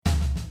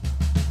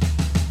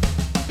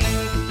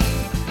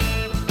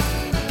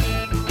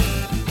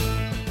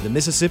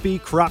Mississippi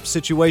Crop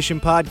Situation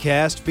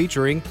Podcast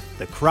featuring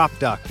the Crop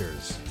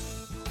Doctors.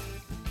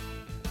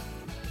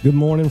 Good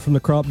morning from the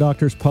Crop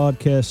Doctors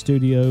Podcast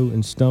studio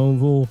in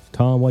Stoneville.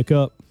 Tom, wake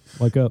up.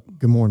 Wake up.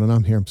 Good morning.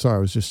 I'm here. I'm sorry. I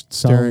was just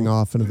staring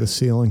off into the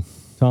ceiling.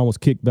 Tom was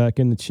kicked back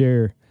in the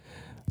chair.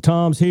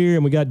 Tom's here,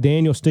 and we got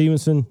Daniel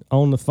Stevenson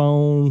on the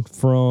phone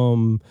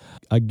from,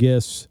 I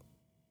guess,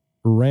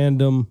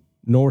 random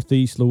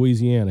Northeast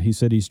Louisiana. He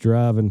said he's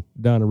driving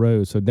down the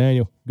road. So,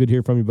 Daniel, good to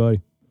hear from you,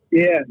 buddy.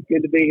 Yeah,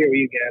 good to be here with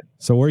you guys.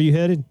 So where are you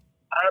headed?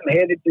 I'm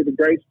headed to the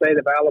great state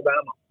of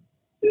Alabama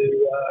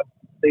to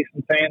see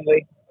some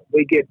family.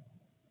 We get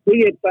 5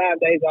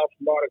 days off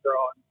from Mardi Gras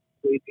in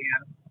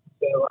Louisiana,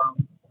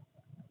 so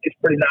it's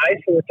pretty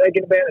nice. So we're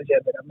taking advantage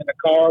of it. I'm in a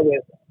car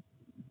with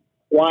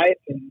wife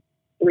and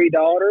 3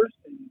 daughters,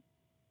 and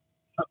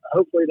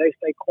hopefully they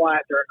stay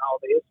quiet during all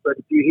this. But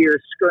if you hear a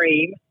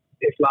scream,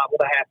 it's liable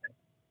to happen.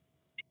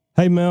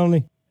 Hey,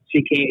 Melanie.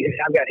 She can't.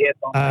 I've got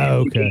headphones.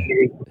 Okay. She can't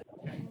hear you.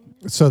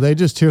 So they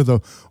just hear the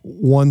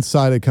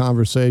one-sided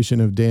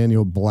conversation of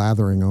Daniel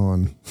blathering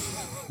on.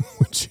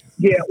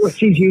 Yeah, well,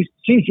 she's used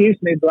to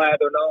me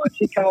blathering on.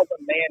 She calls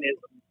them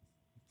manism.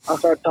 I'll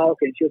start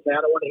talking. She'll say,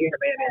 "I don't want to hear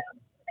manism."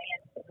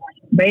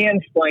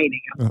 Mansplaining.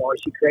 I'm sorry,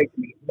 she corrected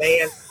me.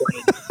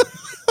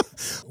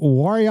 Mansplaining.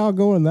 Why are y'all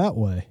going that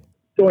way?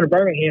 Going to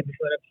Birmingham, just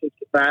went up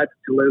 65 to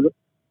Tallulah.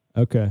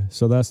 Okay,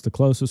 so that's the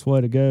closest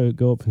way to go.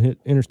 Go up and hit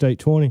Interstate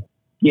 20?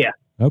 Yeah.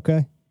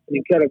 Okay.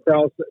 You cut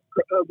across the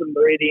Urban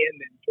Meridian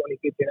and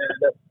 2059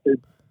 up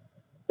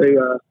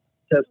to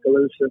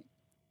Tuscaloosa.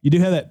 You do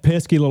have that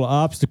pesky little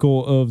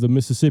obstacle of the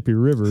Mississippi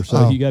River,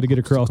 so you got to get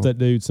across that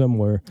dude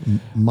somewhere.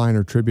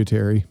 Minor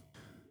tributary.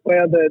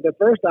 Well, the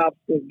first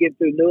obstacle is get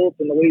through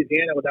Newellton,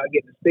 Louisiana, without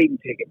getting a speeding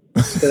ticket.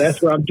 So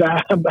that's where I'm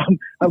driving.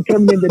 I'm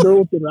coming into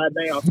Newellton right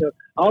now. So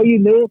all you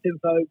Newellton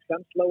folks,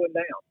 I'm slowing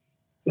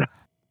down.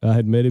 I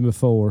had met him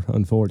before,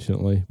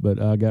 unfortunately, but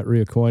I got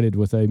reacquainted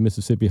with a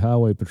Mississippi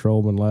Highway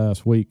patrolman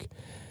last week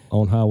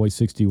on Highway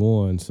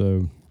 61.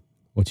 So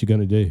what you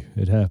going to do?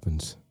 It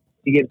happens.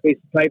 You get a piece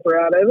of paper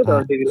out of it,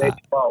 or did he let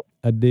you fall?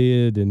 I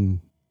did, and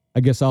I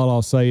guess all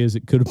I'll say is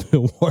it could have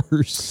been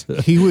worse.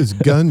 He was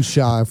gun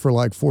shy for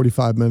like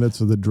 45 minutes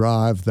of the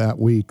drive that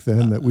week.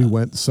 Then that we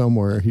went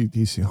somewhere,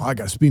 he said, "I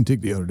got a speeding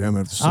ticket the other day. I'm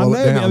going to have to slow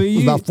it down." It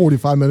was about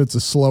 45 minutes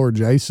of slower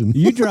Jason.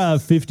 You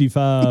drive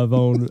 55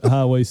 on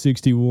Highway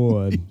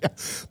 61. Yeah.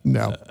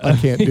 No, I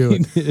can't do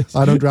it.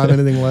 I don't drive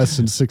anything less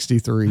than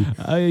 63.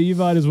 You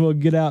might as well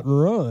get out and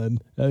run.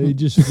 It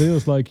just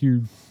feels like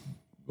you're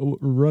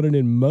running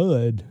in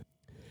mud.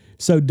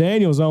 So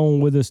Daniel's on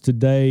with us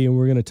today, and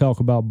we're going to talk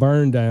about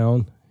burn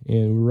down.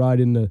 And we're right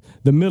in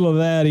the middle of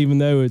that, even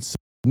though it's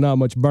not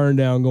much burn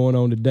down going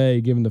on today,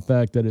 given the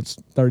fact that it's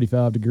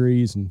 35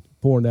 degrees and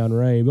pouring down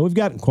rain. But we've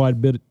gotten quite a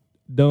bit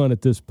done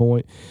at this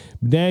point.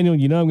 But Daniel,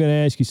 I'm going to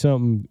ask you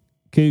something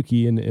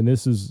kooky, and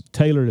this is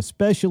tailored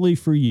especially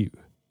for you.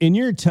 In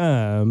your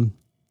time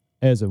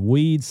as a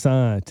weed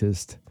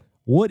scientist,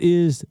 what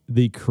is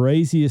the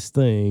craziest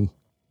thing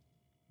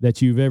that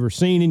you've ever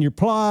seen in your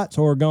plots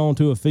or gone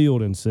to a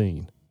field and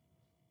seen?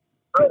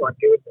 Oh, my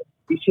goodness.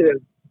 You should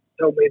have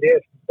told me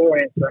this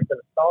beforehand so I could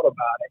have thought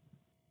about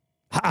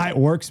it. It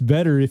works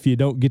better if you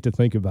don't get to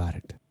think about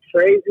it.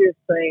 Craziest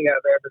thing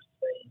I've ever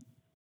seen.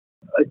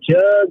 A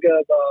jug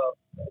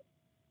of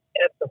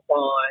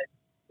Ethifon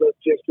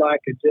looked just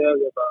like a jug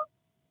of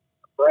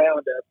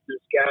Roundup. This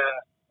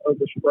guy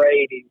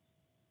oversprayed his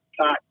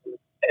cotton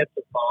with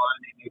Ethifon,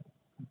 and it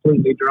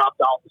completely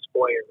dropped off the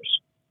squares.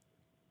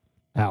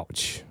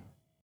 Ouch.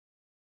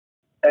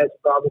 That's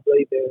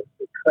probably the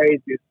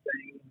craziest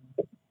thing.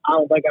 I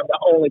don't think I'm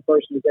the only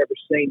person who's ever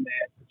seen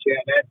that. But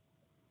yeah,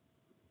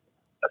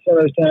 that's one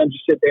of those times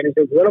you sit there and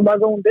you say, "What am I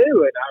going to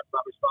do?" And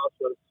my response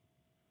was,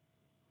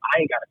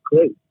 "I ain't got a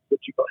clue what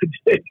you're going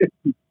to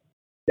do."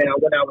 Now,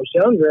 when I was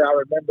younger,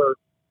 I remember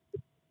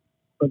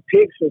when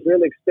PICS was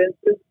really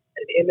expensive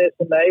and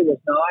MSMA was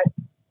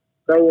not,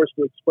 growers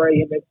would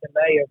spray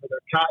MSMA over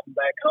their cotton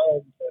back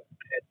home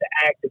to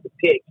act as a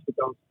PICS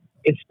because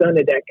it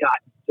stunted that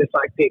cotton, just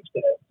like PICS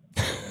does.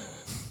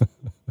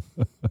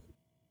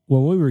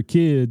 When we were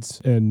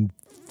kids, and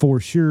for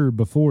sure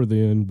before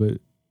then, but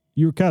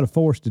you were kind of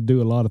forced to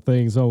do a lot of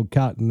things on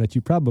cotton that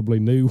you probably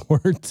knew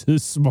weren't the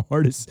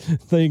smartest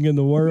thing in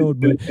the world,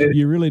 but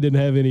you really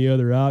didn't have any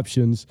other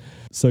options.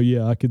 So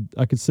yeah, I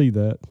could see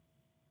that.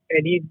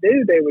 And you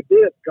knew they would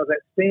do it because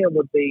that stem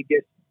would be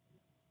just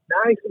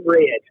nice and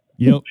red.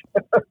 Yep.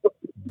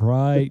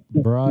 bright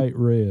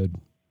red.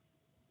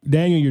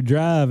 Daniel, you're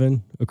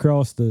driving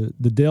across the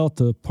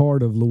Delta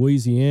part of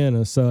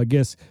Louisiana, so I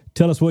guess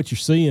tell us what you're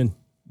seeing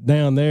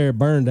down there,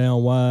 burn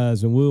down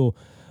wise, and we'll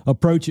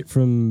approach it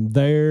from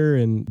there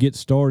and get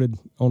started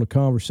on a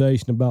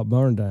conversation about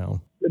burn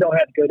down. We don't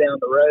have to go down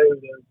the road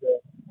of the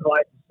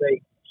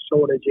glyphosate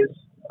shortages.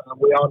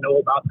 We all know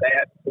about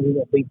that. We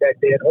won't beat that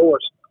dead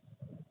horse.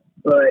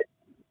 But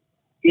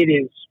it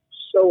is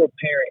so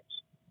apparent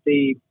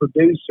the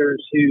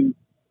producers who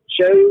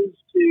chose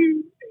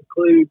to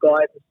include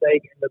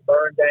glyphosate in the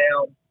burn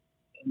down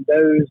and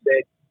those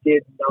that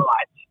did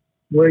not,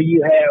 where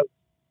you have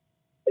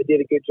they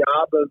did a good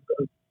job of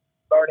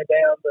burning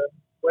down the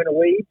winter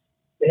weeds.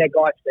 They had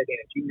glyphosate in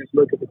it. You can just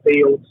look at the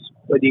fields.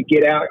 Whether you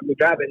get out and you're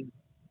driving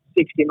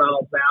 60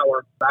 miles an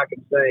hour, I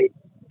can say,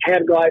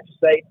 had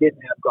glyphosate,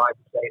 didn't have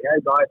glyphosate.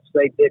 Had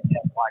glyphosate, didn't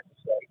have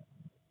glyphosate.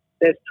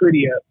 That's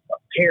pretty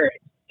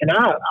apparent. And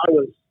I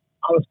was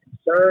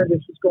concerned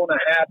this was going to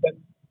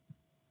happen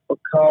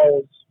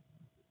because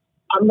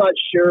I'm not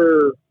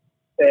sure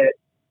that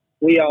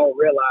we all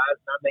realize,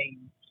 I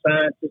mean,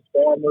 scientists,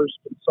 farmers,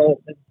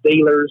 consultants,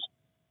 dealers,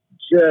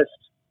 just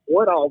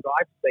what all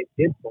glyphosate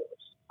did for us.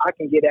 I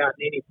can get out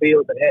in any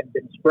field that hadn't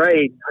been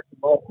sprayed, and I can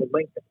walk the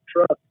length of the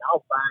truck, and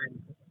I'll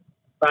find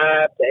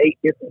 5 to 8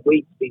 different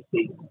weed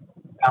species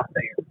out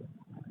there.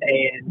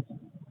 And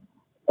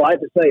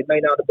glyphosate may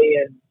not have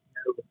been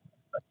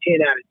a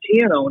 10 out of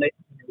 10 on it.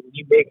 When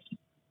you mix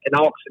an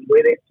auxin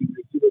with it, you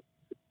would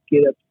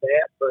get up to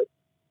that. But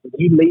when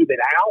you leave it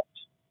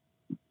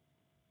out,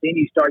 then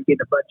you start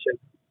getting a bunch of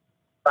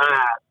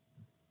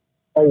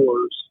 5, 4s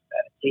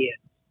out of 10.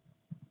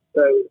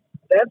 So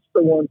that's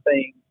the one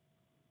thing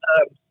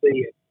I'm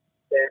seeing,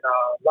 that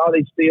a lot of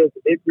these fields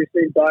that did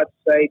receive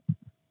glyphosate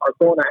are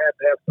going to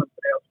have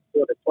something else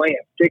before they plant,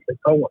 particularly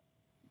corn.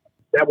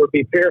 That would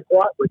be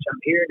paraquat, which I'm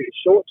hearing is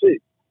short too.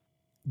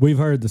 We've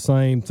heard the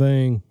same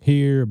thing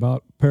here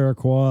about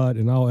paraquat,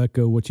 and I'll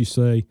echo what you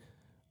say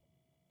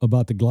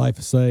about the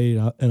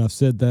glyphosate, and I've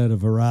said that a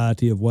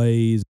variety of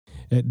ways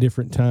at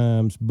different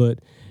times, but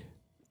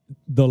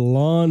the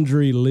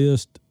laundry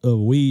list of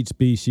weed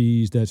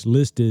species that's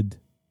listed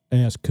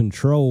as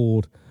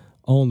controlled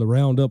on the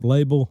Roundup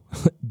label,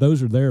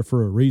 those are there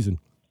for a reason.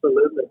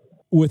 Absolutely.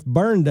 With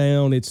burn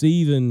down, it's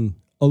even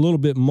a little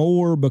bit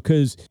more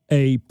because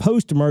a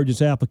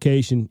post-emergence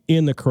application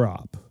in the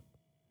crop,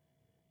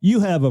 you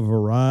have a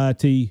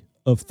variety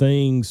of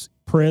things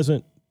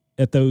present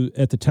at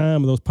the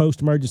time of those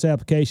post-emergence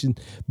applications,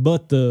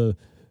 but the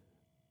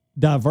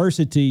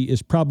diversity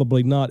is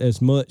probably not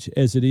as much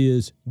as it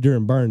is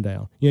during burn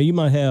down. You know, you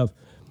might have,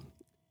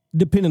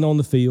 depending on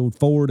the field,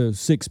 4 to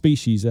 6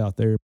 species out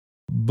there.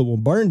 But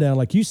when burn down,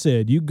 like you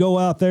said, you go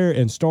out there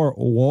and start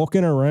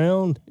walking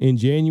around in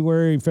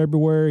January,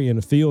 February in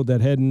a field that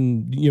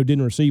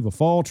didn't receive a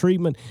fall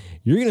treatment,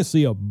 you're going to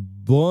see a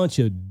bunch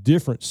of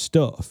different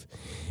stuff.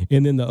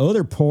 And then the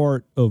other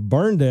part of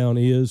burn down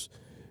is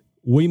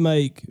we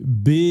make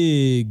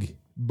big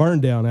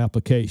burn down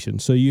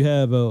applications. So you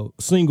have a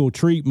single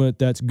treatment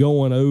that's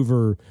going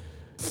over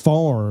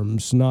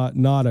farms,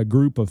 not a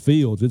group of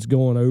fields. It's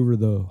going over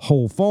the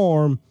whole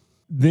farm.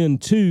 Then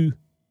 2,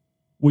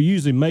 we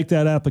usually make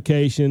that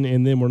application,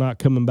 and then we're not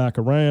coming back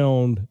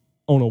around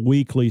on a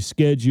weekly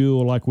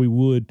schedule like we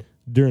would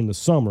during the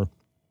summer.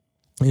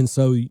 And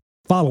so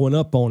following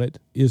up on it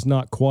is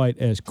not quite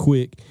as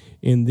quick.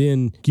 And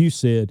then, like you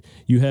said,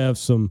 you have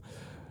some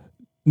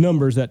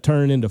numbers that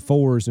turn into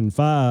 4s and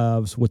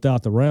 5s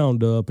without the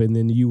Roundup, and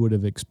then you would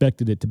have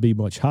expected it to be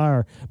much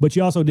higher. But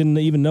you also didn't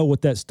even know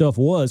what that stuff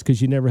was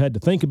because you never had to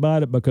think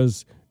about it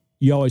because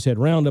you always had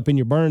Roundup in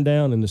your burn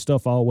down, and the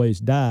stuff always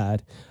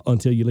died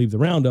until you leave the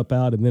Roundup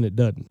out, and then it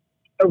doesn't.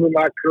 Over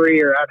my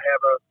career, I'd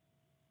have a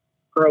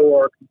pro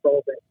or a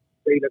consultant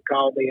either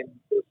call me and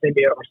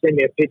send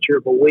me a picture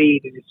of a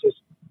weed, and it's just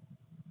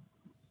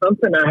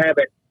something I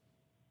haven't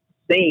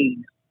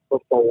seen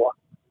before.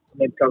 I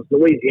mean, because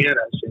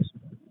Louisiana is just,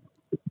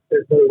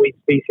 there's more weed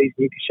species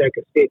you can shake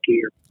a stick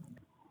here.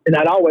 And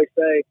I'd always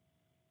say,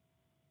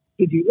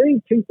 did you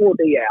leave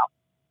 2,4-D out?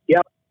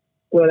 Yep.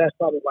 Well, that's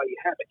probably why you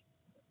haven't.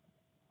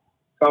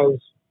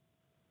 Because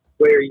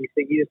where you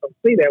just don't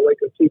see that way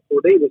because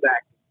 2,4-D was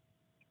active.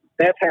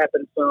 That's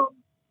happened some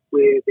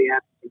with the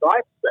absence of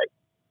glyphosate.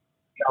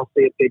 I'll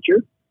see a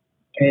picture,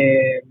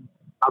 and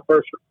my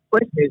first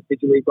question is, did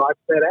you leave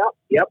glyphosate out?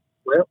 Yep.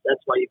 Well,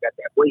 that's why you got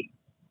that weed.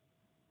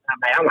 I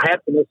mean, I don't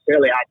have to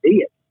necessarily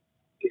ID it.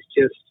 It's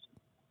just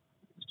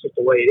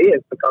the way it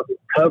is because it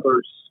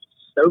covers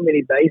so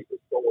many bases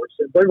for us.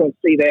 And they're going to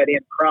see that in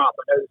crop.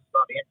 I know this is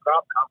not an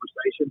in-crop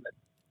conversation, but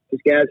these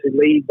guys who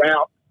leave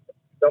out,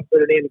 don't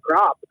put it in the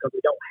crop because they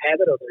don't have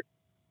it or they're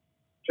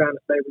trying to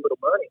save a little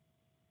money,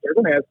 they're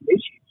going to have some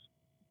issues.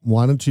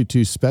 Why don't you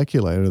two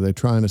speculate? Are they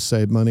trying to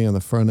save money on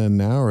the front end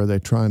now, or are they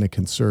trying to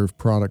conserve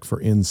product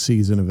for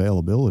in-season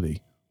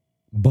availability?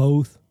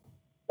 Both.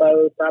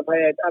 I've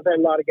had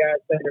a lot of guys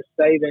that are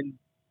saving,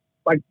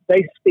 like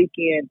they speak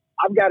in,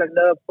 I've got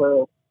enough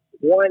for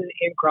one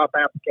in-crop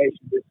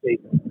application this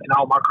season in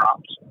all my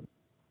crops.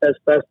 That's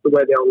the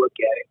way they'll look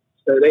at it.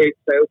 So they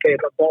say, okay, if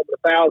I'm farming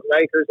 1,000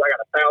 acres, I got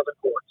 1,000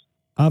 quarts.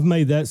 I've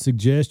made that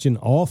suggestion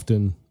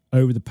often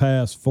over the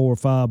past 4 or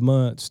 5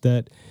 months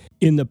that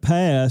in the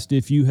past,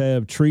 if you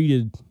have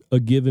treated a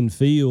given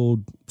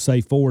field,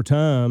 say 4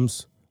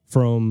 times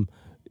from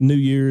New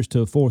Year's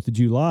to 4th of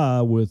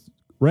July with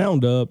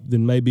Roundup,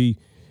 then maybe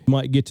you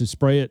might get to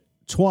spray it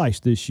twice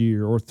this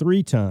year or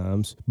 3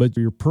 times, but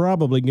you're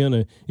probably going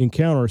to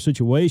encounter a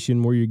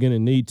situation where you're going to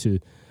need to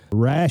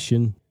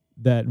ration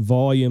that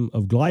volume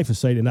of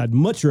glyphosate, and I'd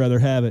much rather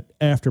have it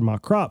after my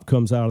crop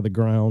comes out of the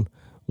ground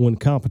when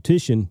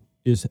competition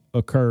is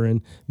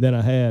occurring than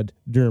I had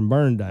during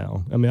burn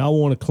down. I mean, I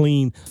want a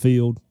clean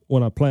field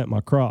when I plant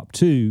my crop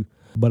too,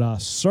 but I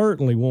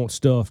certainly want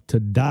stuff to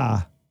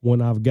die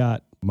when I've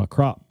got my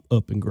crop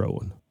up and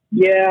growing.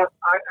 Yeah,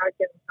 I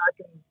can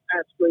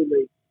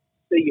absolutely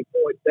see your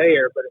point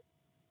there, but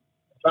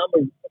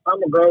if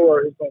I'm a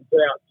grower who's going to put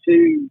out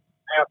 2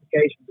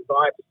 applications of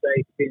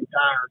glyphosate the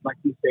entire, like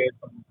you said,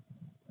 from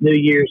New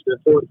Year's to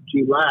the 4th of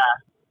July,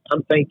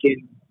 I'm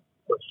thinking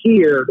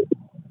here,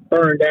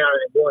 burn down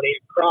in one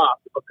end crop,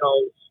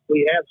 because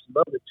we have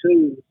some other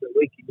tools that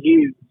we can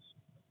use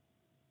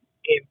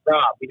in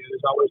crop. You know,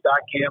 there's always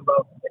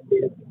dicamba and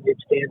the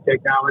Xtend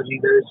technology.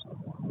 There's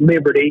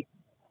Liberty,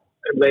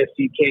 unless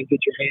you can't get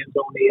your hands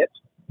on it.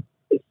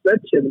 It's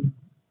such a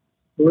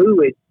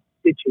fluid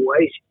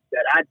situation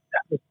that I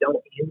just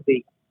don't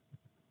envy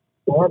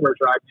farmers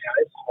right now.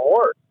 It's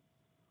hard.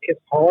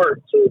 It's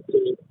hard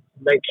to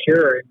make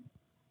sure. And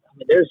I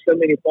mean, there's so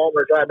many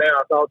farmers right now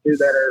I talk to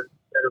that are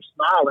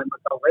smiling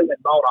because they went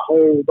and bought a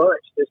whole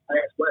bunch this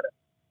past winter.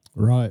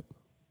 Right.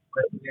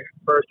 When it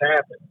first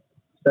happened.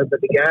 So,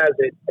 but the guys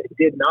that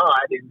did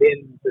not, and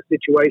then the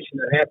situation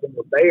that happened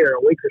with Bayer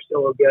a week or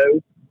so ago,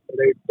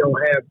 they don't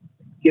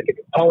get the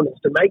components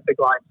to make the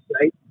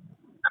glyphosate.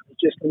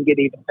 It's just going to get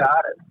even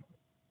tighter.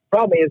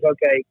 Problem is,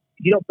 okay,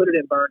 you don't put it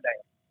in burn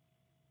down.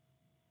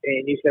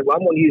 And you say, well,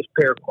 I'm going to use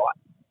paraquat.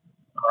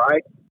 All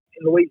right?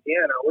 In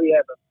Louisiana, we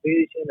have a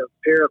vision of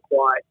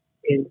paraquat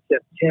in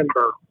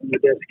September when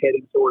you're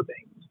desiccating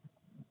soybeans.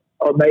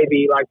 Or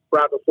maybe like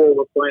right before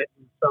we're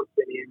planting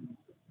something in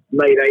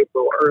late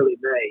April, early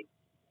May.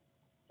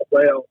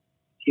 Well,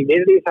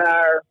 humidity is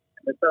higher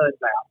and the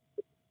sun's out.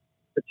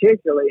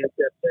 Particularly in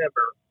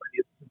September when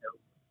it's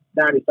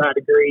 95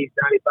 degrees,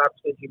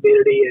 95%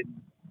 humidity,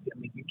 and I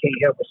mean, you can't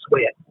help but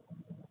sweat.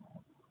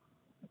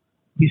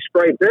 You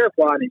spray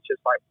paraquat and it's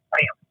just like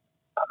bam.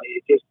 I mean,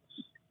 it just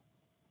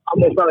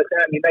almost by the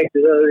time you make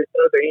the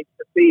other end of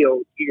the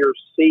field, your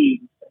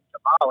seeds and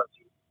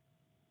tomology.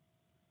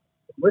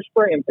 We're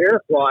spraying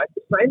paraquat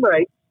the same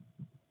rate,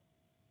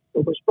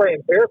 but we're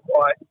spraying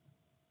paraquat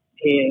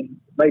in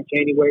late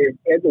January and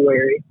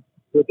February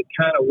with the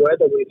kind of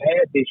weather we've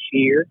had this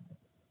year.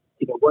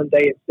 You know, one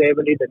day it's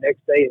 70, the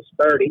next day it's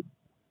 30,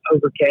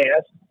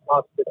 overcast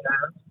lots of the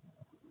time.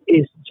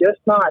 It's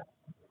just not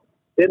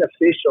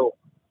beneficial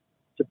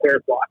to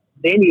paraquat.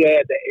 Then you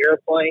add the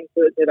airplane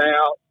putting it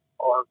out,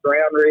 or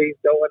ground rigs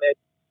going at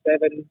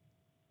 7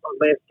 or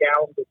less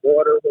gallons of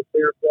water with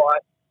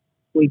paraquat.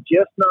 We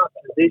just not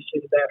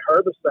positioned that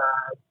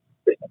herbicide.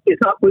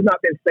 We've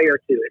not been fair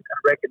to it. I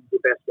reckon is the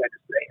best way to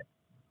say it.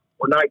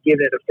 We're not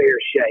giving it a fair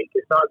shake.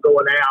 It's not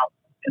going out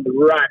in the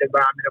right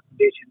environmental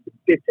conditions,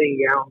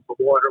 15 gallons of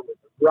water with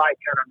the right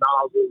kind of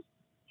nozzles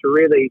to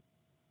really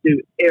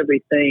do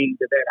everything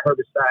that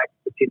herbicide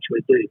could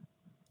potentially do.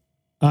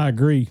 I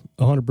agree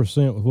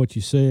 100% with what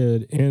you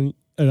said. And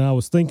I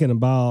was thinking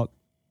about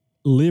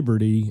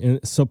Liberty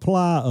and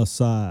supply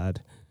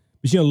aside.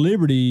 But,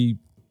 Liberty,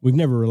 we've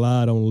never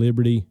relied on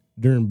Liberty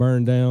during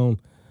burn down.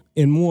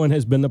 And one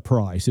has been the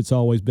price. It's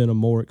always been a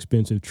more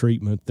expensive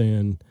treatment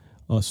than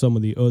some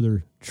of the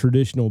other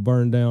traditional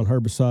burn down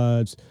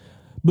herbicides.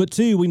 But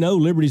two, we know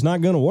Liberty's not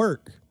going to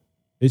work.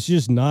 It's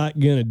just not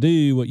going to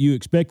do what you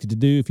expect it to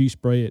do if you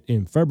spray it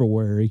in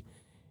February.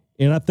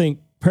 And I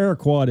think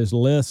paraquat is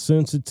less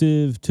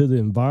sensitive to the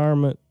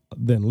environment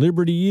than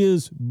Liberty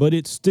is, but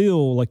it's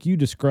still, like you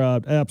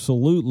described,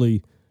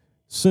 absolutely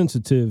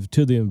sensitive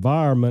to the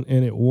environment,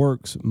 and it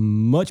works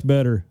much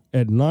better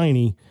at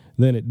 90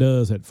 than it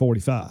does at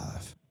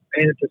 45.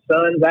 And if the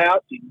sun's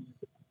out,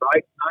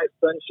 bright, nice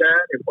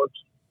sunshine, it works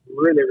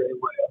really, really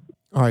well.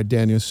 All right,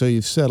 Daniel, so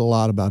you've said a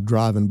lot about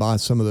driving by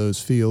some of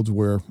those fields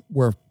where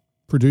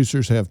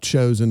producers have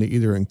chosen to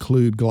either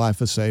include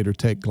glyphosate or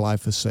take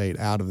glyphosate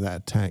out of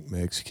that tank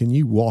mix. Can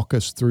you walk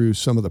us through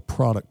some of the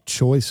product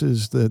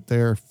choices that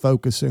they're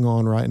focusing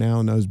on right now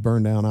in those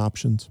burn down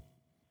options?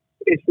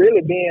 It's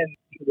really been,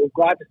 with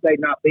glyphosate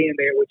not being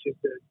there, which is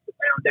the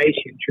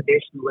foundation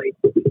traditionally,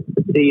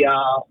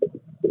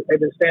 they've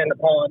been standing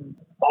upon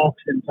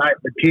auxin-type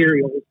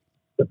materials.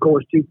 Of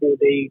course,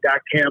 2,4-D,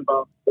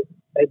 dicamba,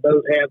 they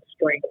both have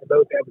strengths, they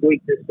both have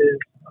weaknesses.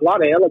 A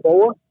lot of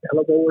Elevore.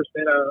 Elevore's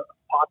been a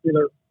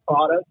popular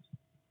product.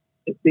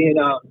 It's been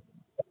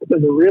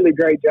does a really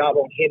great job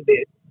on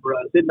henbit for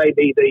us. It may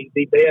be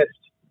the best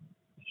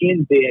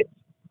henbit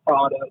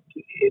product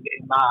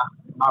in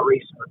my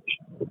research.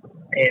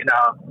 And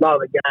a lot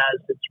of the guys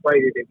that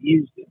sprayed it have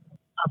used it.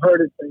 I've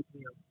heard it from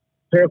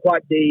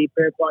Paraquat D,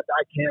 Paraquat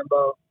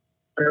dicamba,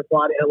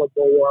 Paraquat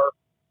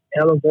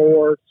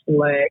Elevore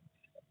Select,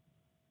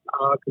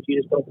 because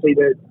you just don't see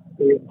the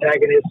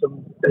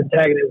antagonism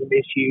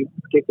issue,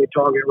 particularly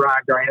targeting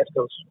ryegrass,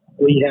 because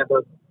we have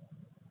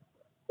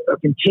a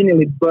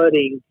continually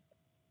budding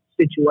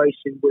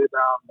situation with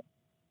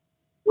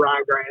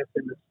ryegrass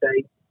in the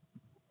state.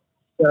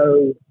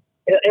 So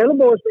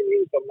Elevore's been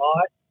used a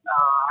lot.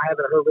 I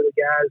haven't heard of the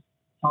guys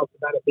talk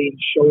about it being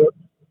short.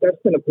 That's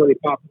been a pretty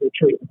popular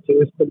treatment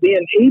to us. But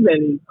then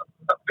even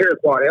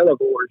Paraquat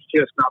Elevore is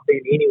just not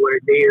being anywhere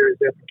near as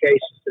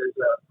efficacious as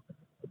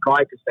a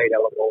glyphosate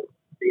Elevore,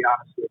 to be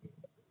honest with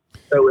you.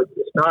 So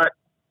it's not,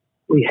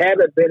 we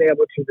haven't been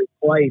able to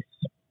replace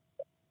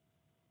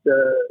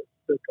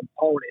the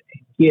component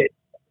and get,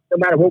 no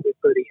matter what we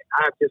put in,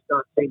 I've just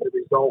not seen the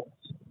results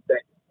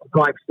that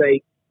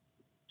glyphosate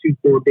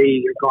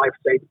 2,4-D or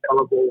glyphosate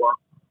Elevore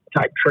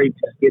type traits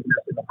has given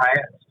us in the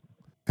past.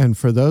 And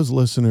for those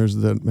listeners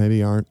that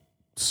maybe aren't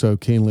so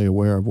keenly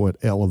aware of what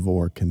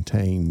Elevore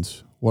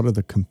contains, what are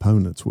the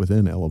components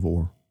within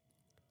Elevore?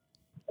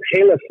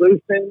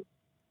 Haloflufen,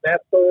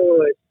 methyl,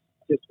 it's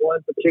just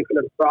one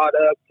particular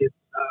product. It's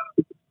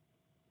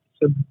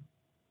some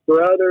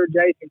brother,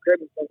 Jason,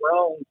 correct me if I'm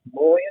wrong,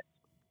 Loyant.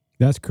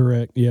 That's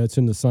correct. Yeah, it's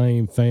in the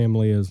same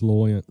family as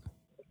Loyant.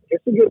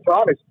 It's a good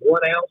product.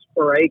 1 ounce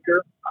per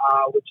acre,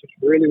 which is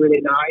really,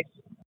 really nice.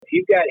 If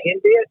you've got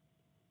henbit,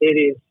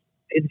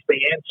 it's the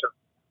answer.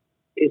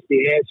 It's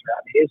the answer. I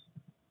mean, it's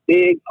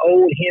big,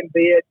 old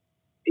henbit,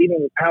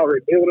 even with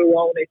powdery mildew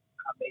on it.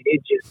 I mean,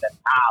 it just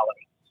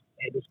annihilates.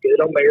 And it's good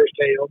on mare's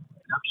tail.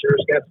 And I'm sure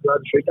it's got some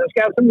other treats. It's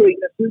got some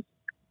weaknesses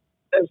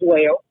as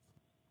well.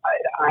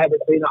 I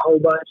haven't seen a whole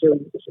bunch of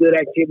good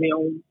activity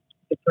on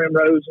the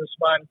primrose and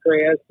swine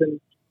crest and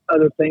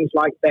other things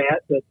like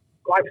that. But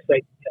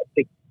glyphosate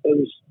picked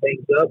those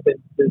things up, and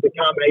the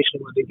combination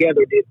of them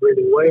together did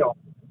really well.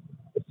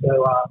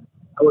 So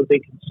I would be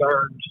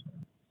concerned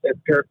that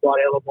Paraquat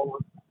Elevore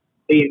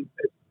being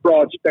as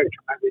broad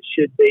spectrum as it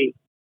should be.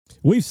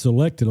 We've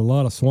selected a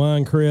lot of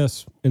swine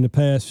crests in the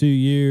past few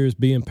years,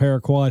 being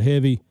paraquat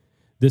heavy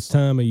this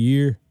time of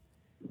year,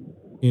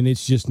 and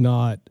it's just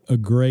not a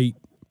great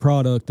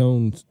product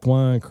on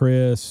swine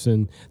crests.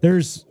 And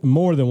there's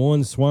more than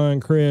one swine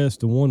crest.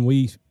 The one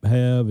we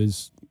have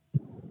is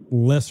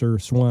lesser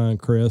swine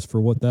crest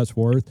for what that's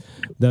worth.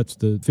 That's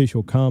the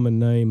official common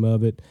name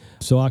of it.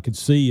 So I could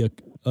see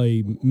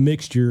a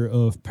mixture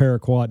of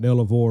paraquat and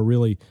Elevore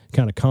really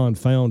kind of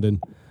confounding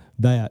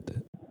that.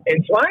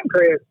 And swine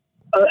crest,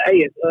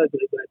 it's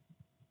ugly, but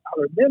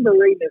I remember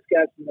reading it's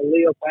got some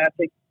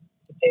allelopathic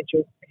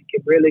potential and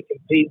can really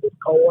compete with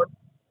corn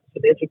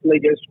significantly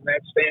just from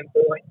that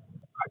standpoint.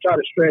 I try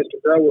to stress to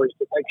growers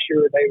to make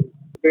sure they're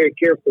very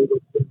careful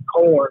with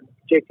corn,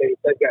 particularly if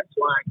they've got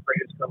swine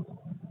crest, because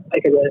they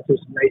can run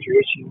into some major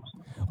issues.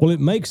 Well, it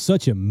makes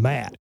such a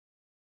mat.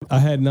 I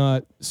had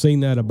not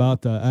seen that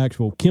about the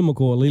actual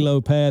chemical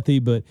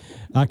allelopathy, but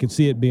I could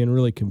see it being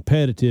really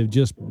competitive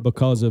just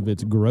because of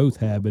its growth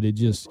habit.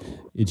 It's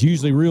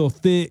usually real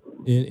thick,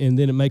 and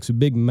then it makes a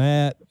big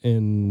mat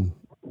and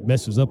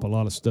messes up a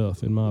lot of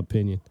stuff, in my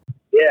opinion.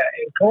 Yeah,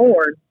 and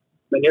corn,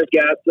 I mean, there's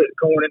guys putting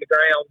corn in the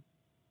ground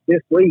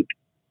this week.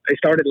 They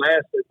started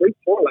the week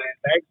before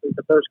last, actually,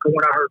 the first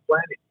corn I heard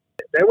planted.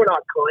 They were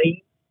not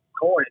clean.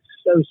 Corn is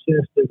so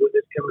sensitive when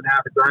it's coming out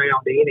of the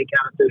ground to any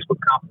kind of physical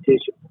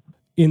competition.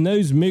 In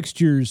those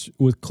mixtures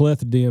with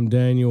clethodim,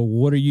 Daniel,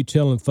 what are you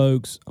telling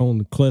folks on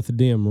the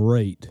clethodim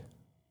rate?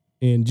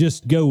 And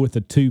just go with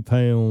a 2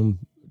 pound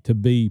to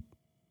be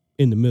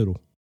in the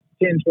middle.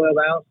 10, 12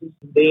 ounces.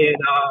 Then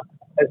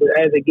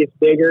as it gets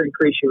bigger,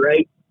 increase your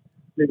rate.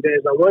 And then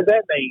it's like, what does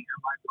that mean?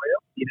 I'm like,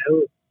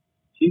 well, if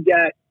you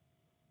got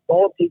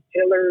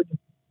multi-pillared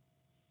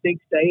 6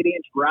 to 8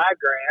 inch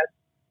ryegrass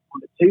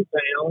on the 2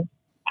 pound,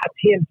 I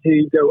tend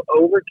to go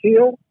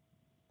overkill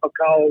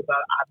because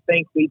I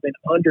think we've been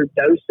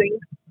underdosing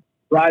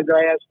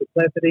ryegrass with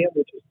clethodim,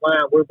 which is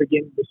why we're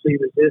beginning to see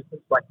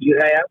resistance like you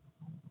have.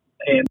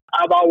 And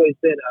I've always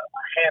been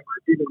a hammer.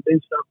 If you're going to do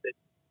something,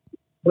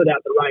 put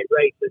out the right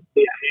rate, let's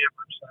be a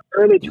hammer. So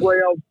early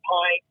 12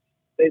 pints,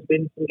 there's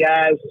been some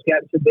guys who's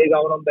gotten too big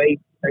on them.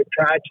 They've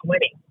tried 20.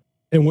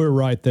 And we're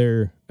right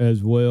there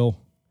as well.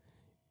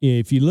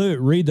 If you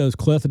read those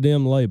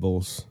clethodim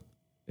labels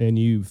and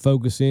you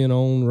focus in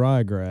on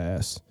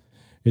ryegrass,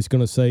 it's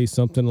going to say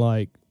something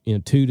like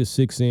 2 to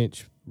 6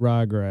 inch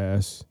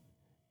ryegrass,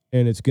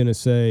 and it's going to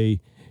say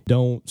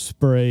don't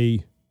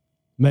spray.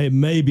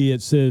 Maybe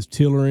it says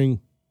tillering.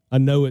 I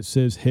know it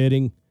says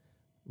heading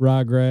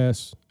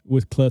ryegrass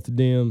with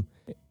clethodim,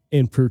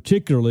 and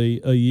particularly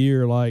a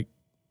year like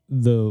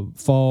the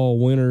fall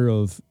winter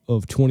of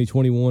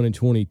 2021 and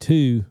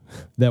 22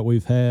 that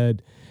we've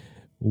had.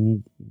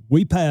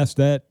 We passed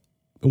that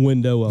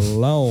window a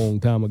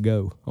long time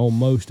ago on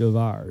most of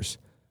ours.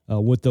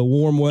 With the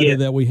warm weather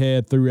that we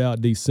had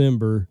throughout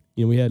December,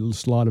 we had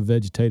a lot of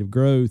vegetative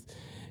growth.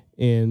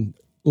 And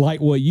like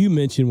what you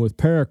mentioned with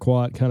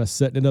paraquat kind of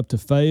setting it up to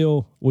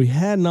fail, we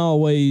hadn't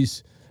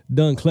always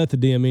done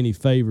clethodim any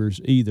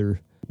favors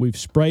either. We've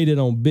sprayed it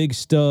on big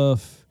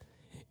stuff.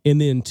 And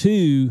then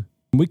two,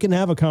 we can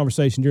have a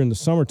conversation during the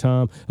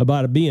summertime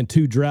about it being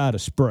too dry to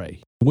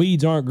spray.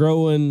 Weeds aren't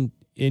growing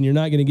and you're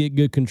not going to get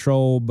good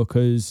control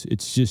because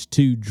it's just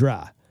too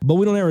dry. But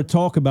we don't ever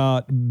talk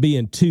about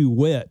being too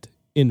wet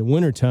in the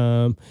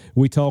wintertime.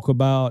 We talk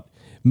about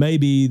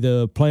maybe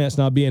the plants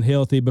not being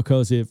healthy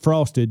because it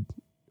frosted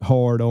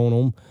hard on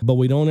them, but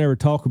we don't ever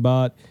talk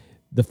about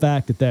the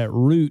fact that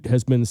root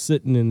has been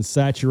sitting in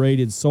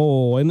saturated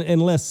soil,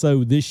 and less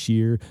so this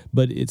year,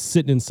 but it's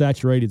sitting in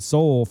saturated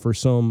soil for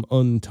some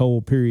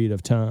untold period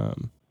of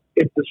time.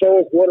 If the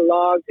soil's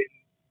waterlogged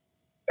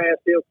and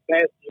past field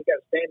capacity, you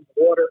got to stand in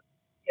the water.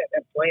 Yeah,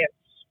 that plant's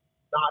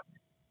not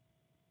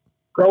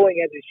growing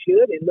as it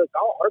should. And look,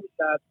 all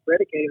herbicides are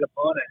predicated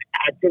upon an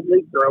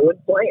actively growing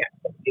plant.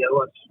 You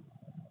know, it's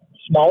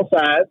small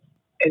size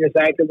and it's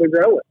actively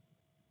growing.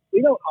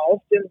 We don't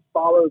often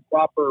follow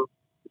proper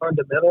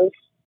fundamentals.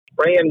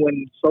 Spraying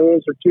when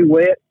soils are too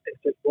wet, it's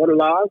just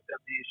waterlogged. I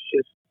mean, it's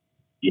just,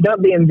 you're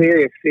not being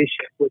very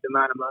efficient with the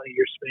amount of money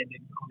you're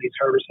spending on these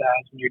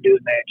herbicides when you're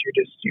doing that.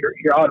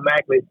 You're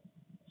automatically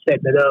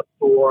setting it up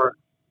for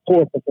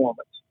poor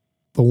performance.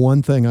 The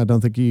one thing I don't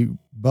think you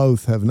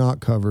both have not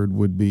covered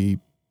would be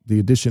the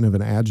addition of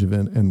an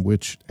adjuvant and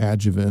which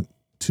adjuvant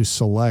to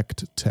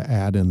select to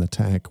add in the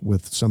tank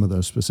with some of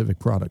those specific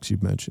products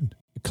you've mentioned.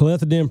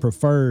 Clethodim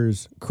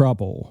prefers crop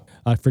oil.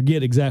 I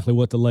forget exactly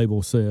what the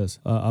label says.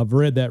 I've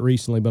read that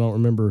recently, but I don't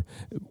remember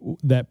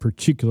that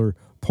particular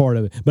part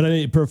of it. But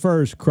it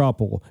prefers crop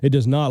oil. It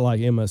does not like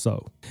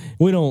MSO.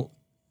 We don't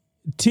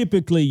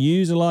typically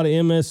use a lot of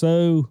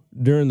MSO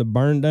during the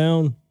burn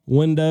down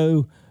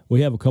window.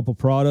 We have a couple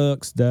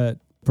products that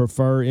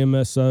prefer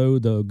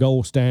MSO. The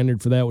gold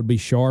standard for that would be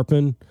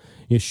Sharpen.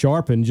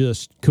 Sharpen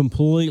just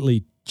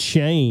completely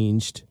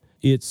changed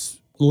its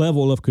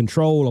level of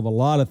control of a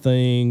lot of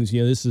things.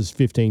 This is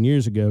 15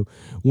 years ago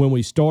when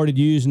we started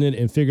using it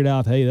and figured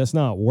out, hey, that's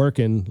not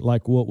working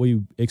like what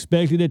we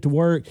expected it to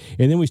work.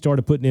 And then we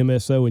started putting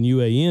MSO and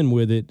UAN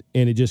with it,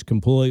 and it just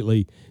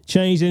completely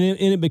changed, and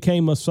it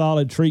became a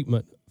solid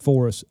treatment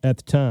for us at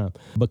the time.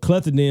 But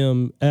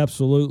Clethodim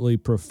absolutely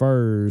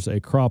prefers a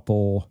crop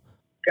oil.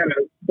 Kind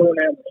of going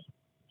down the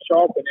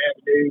Sharpen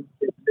avenue,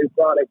 this new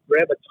product,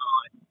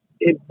 Reviton,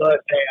 it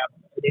must have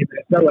an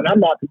MSO. And I'm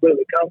not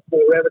completely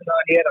comfortable with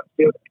Reviton yet. I'm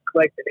still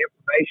collecting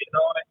information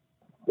on it.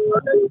 I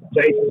know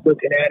Jason's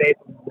looking at it,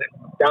 and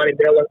Donnie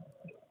Miller,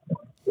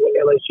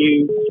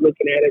 LSU, is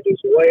looking at it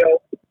as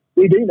well.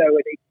 We do know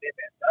it needs an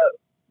MSO.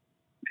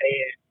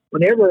 And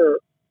whenever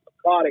a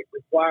product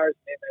requires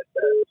an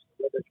MSO,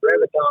 whether it's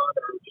Reviton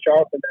or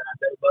Sharpen, that I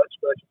know much,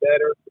 much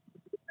better,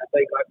 I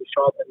think like the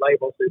Sharpen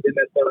label says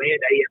MSO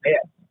and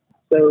AMS.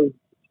 So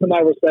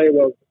somebody will say,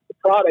 well, the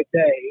product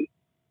A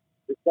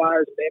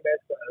requires an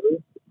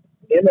MSO.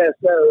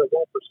 MSO at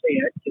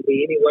 1% can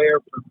be anywhere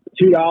from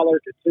 $2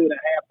 to $2.50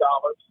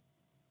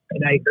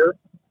 an acre.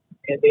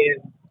 And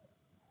then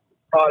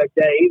product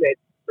A that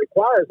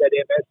requires that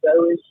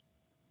MSO is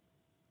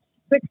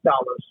 $6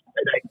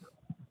 an acre.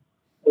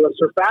 Well,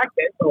 a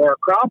surfactant or a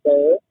crop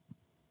oil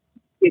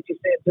gets you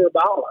sent to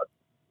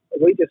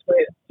 $1. We just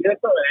went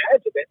just on an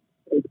adjuvant,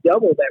 we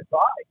doubled that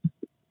price.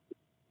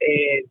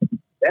 And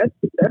that's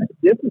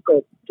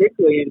difficult,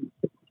 particularly in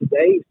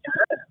today's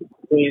time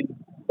when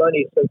money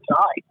is so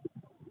tight.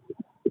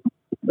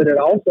 But it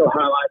also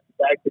highlights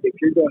the fact that if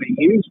you're going to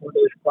use one of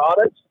those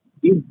products,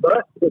 you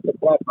must put the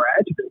proper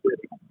adjuvant with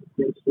it.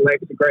 And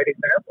Select's a great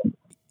example.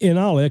 And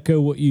I'll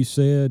echo what you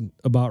said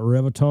about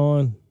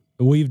Reviton.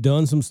 We've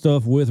done some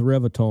stuff with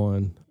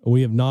Reviton.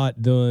 We have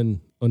not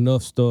done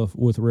enough stuff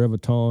with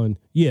Reviton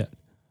yet.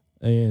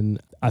 And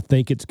I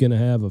think it's going to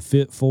have a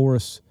fit for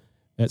us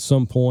at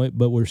some point,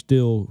 but we're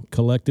still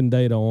collecting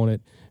data on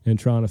it and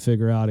trying to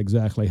figure out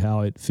exactly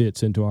how it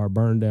fits into our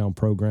burn down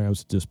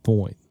programs at this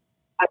point.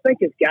 I think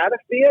it's got to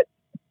fit.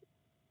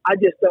 I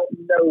just don't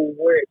know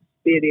where its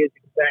fit is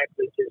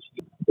exactly just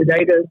yet. The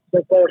data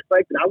so far is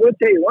fake. I will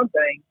tell you one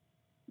thing.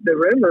 The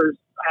rumors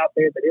out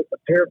there that it's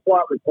a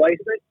paraquat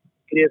replacement,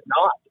 it is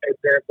not a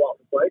paraquat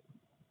replacement.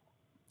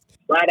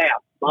 Flat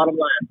out, bottom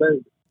line,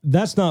 boom.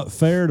 That's not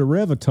fair to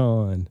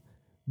Reviton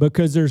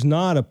because there's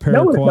not a paraquat.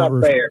 No, it's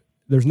not fair.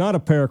 There's not a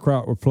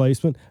paraquat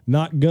replacement,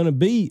 not going to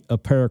be a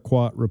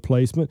paraquat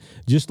replacement,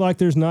 just like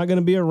there's not going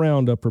to be a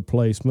Roundup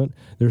replacement.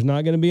 There's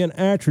not going to be an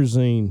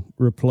atrazine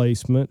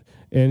replacement,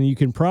 and you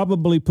can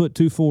probably put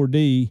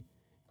 2,4-D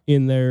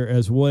in there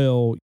as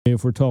well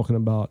if we're talking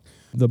about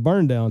the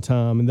burn down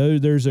time. And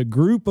there's a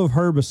group of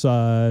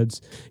herbicides,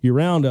 your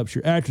Roundups,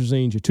 your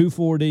atrazines, your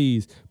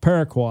 2,4-Ds,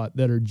 paraquat,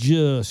 that are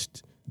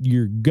just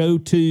your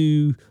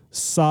go-to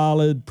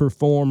solid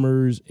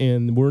performers,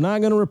 and we're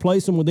not going to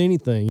replace them with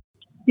anything.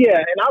 Yeah,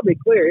 and I'll be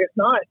clear, it's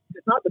not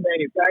the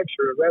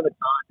manufacturer of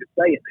Reviton just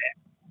saying that.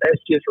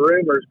 That's just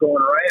rumors going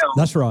around.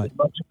 That's right.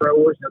 Amongst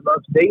growers and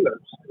amongst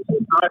dealers.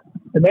 It's not,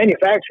 the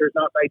manufacturer's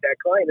not made that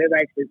claim. They've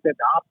actually said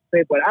the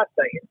opposite, but I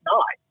say it's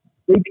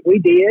not. We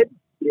did,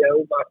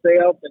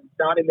 myself and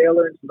Donnie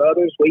Miller and some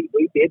others, we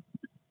did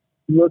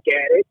look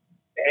at it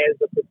as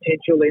a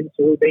potential in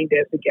soybean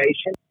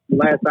desiccation.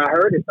 Last I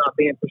heard, it's not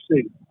being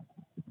pursued.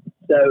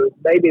 So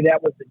maybe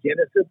that was the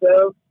genesis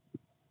of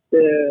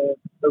the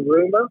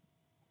rumor.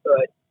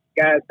 But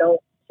guys,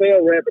 don't sell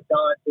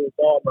Reviton to a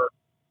farmer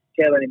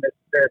telling him it's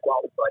a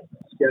paraquat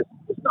replacement.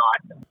 It's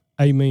not.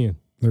 Amen.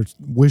 There's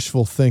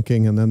wishful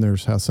thinking, and then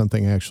there's how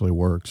something actually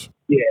works.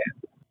 Yeah.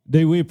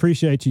 Dude, we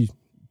appreciate you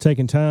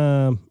taking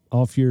time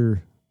off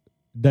your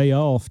day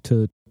off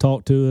to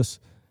talk to us,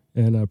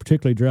 and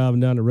particularly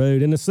driving down the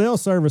road. And the cell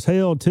service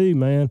held too,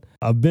 man.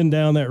 I've been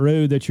down that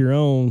road that you're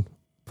on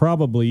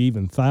probably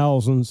even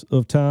thousands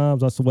of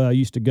times. That's the way I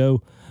used to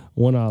go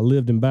when I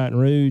lived in Baton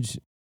Rouge.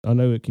 I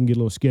know it can get a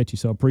little sketchy,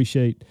 so I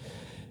appreciate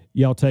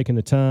y'all taking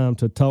the time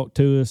to talk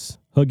to us,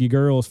 hug your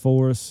girls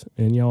for us,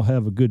 and y'all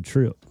have a good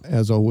trip.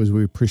 As always,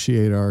 we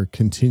appreciate our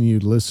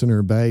continued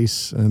listener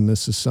base, and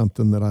this is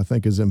something that I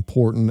think is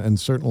important, and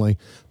certainly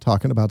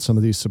talking about some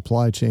of these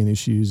supply chain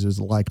issues is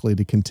likely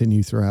to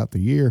continue throughout the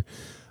year.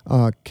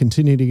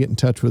 Continue to get in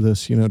touch with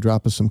us,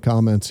 drop us some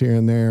comments here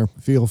and there.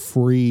 Feel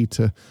free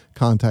to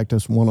contact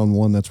us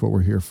one-on-one. That's what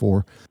we're here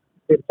for.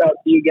 Good to talk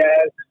to you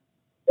guys.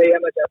 Say how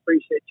much I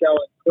appreciate y'all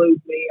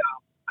include me.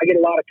 I get a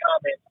lot of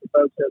comments from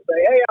folks that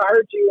say, "Hey, I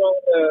heard you on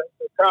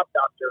the Crop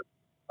Doctor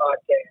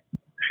podcast,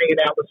 hanging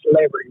out with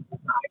celebrities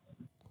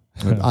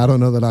tonight." I don't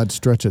know that I'd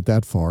stretch it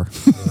that far.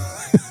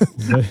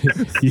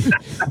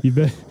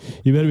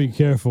 you better be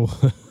careful.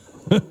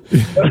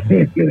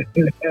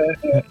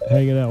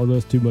 Hanging out with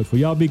us too much. Well,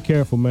 y'all be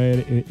careful,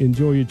 man.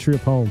 Enjoy your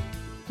trip home.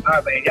 All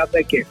right, man. Y'all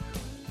take care.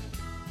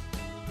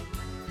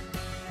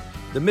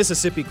 The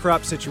Mississippi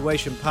Crop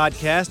Situation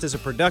Podcast is a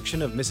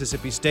production of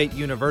Mississippi State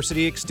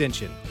University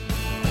Extension.